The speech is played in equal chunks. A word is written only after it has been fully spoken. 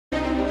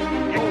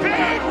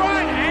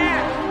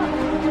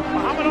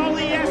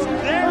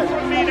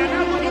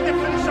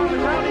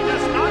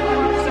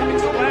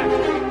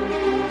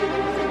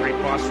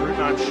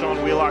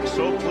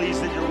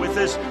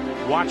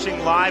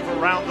watching live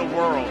around the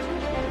world.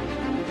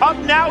 Up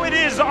now it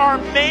is our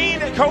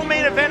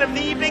co-main event of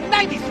the evening,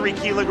 93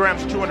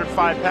 kilograms,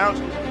 205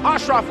 pounds,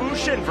 Ashraf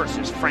Ushin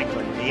versus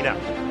Franklin Mina.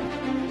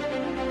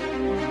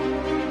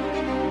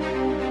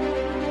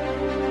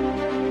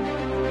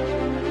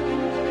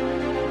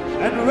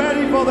 And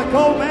ready for the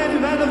co-main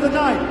event of the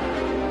night.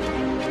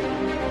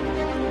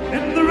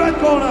 In the red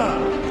corner,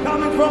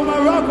 coming from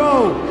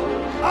Morocco,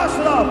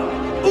 Ashraf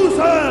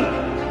Ushin.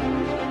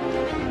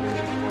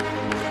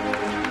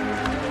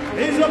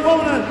 His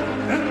opponent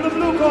in the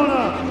blue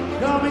corner,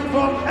 coming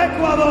from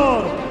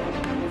Ecuador,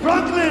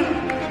 Franklin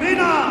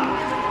Mina.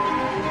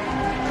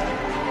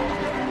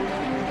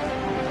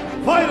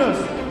 Fighters,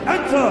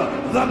 enter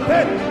the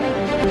pit.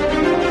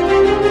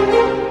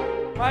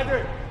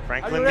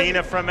 Franklin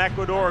Mina from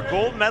Ecuador,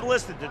 gold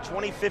medalist at the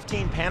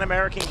 2015 Pan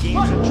American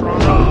Games in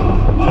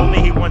Toronto, told me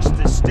he wants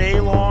to stay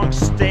long,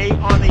 stay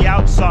on the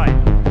outside.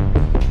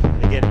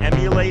 And again,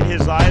 emulate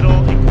his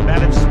idol in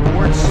combative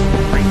sports,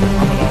 great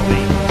Muhammad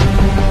Ali.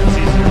 It's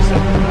easier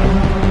said than done.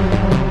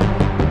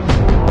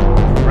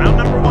 Round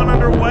number 1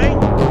 underway.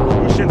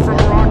 Ushin from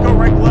Morocco,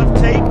 right glove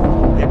take.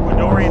 The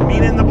Ecuadorian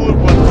Mina in the blue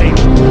glove take.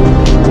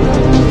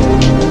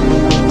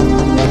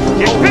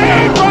 Get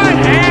big right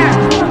hand!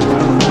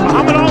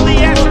 Muhammad Ali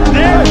answered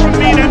there from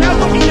Mina. Now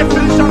looking to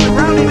finish on the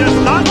ground. He does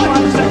not.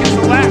 5 seconds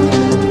to left.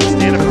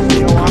 Stand up from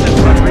Rio on his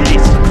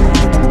Rodriguez.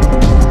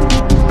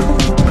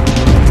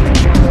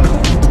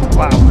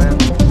 Wow, man.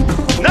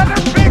 Another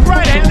big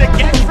right hand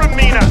again from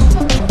Mina.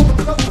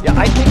 Yeah,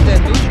 I think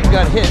that Ushin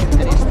got hit,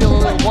 and he's still a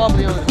little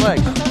wobbly on his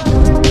legs.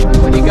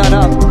 When he got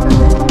up.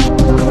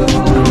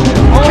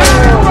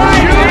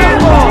 Right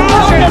hand from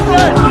Ushin.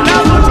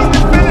 Now looking to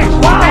finish.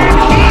 And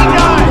he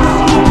does.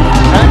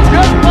 And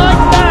just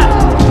like that.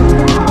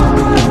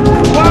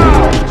 Wow.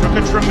 Took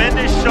a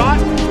tremendous shot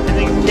and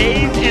then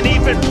gave an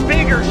even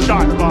bigger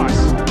shot, boss.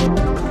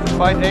 The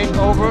fight ain't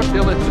over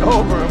till it's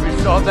over, and we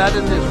saw that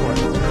in this one.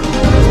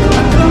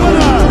 And the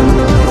winner,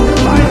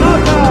 by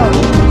knockout,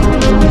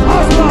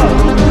 Ashraf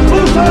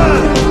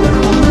Ushin.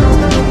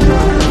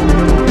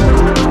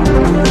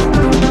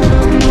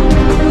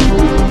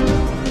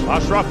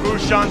 Ashraf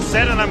Ushin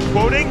said, and I'm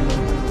quoting,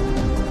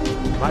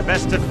 "My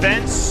best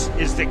defense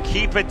is to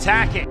keep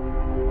attacking."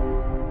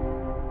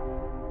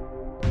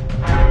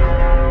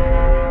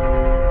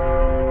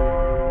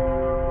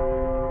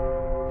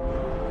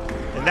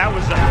 And that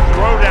was a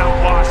throwdown,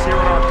 boss, here in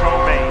our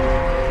co-main.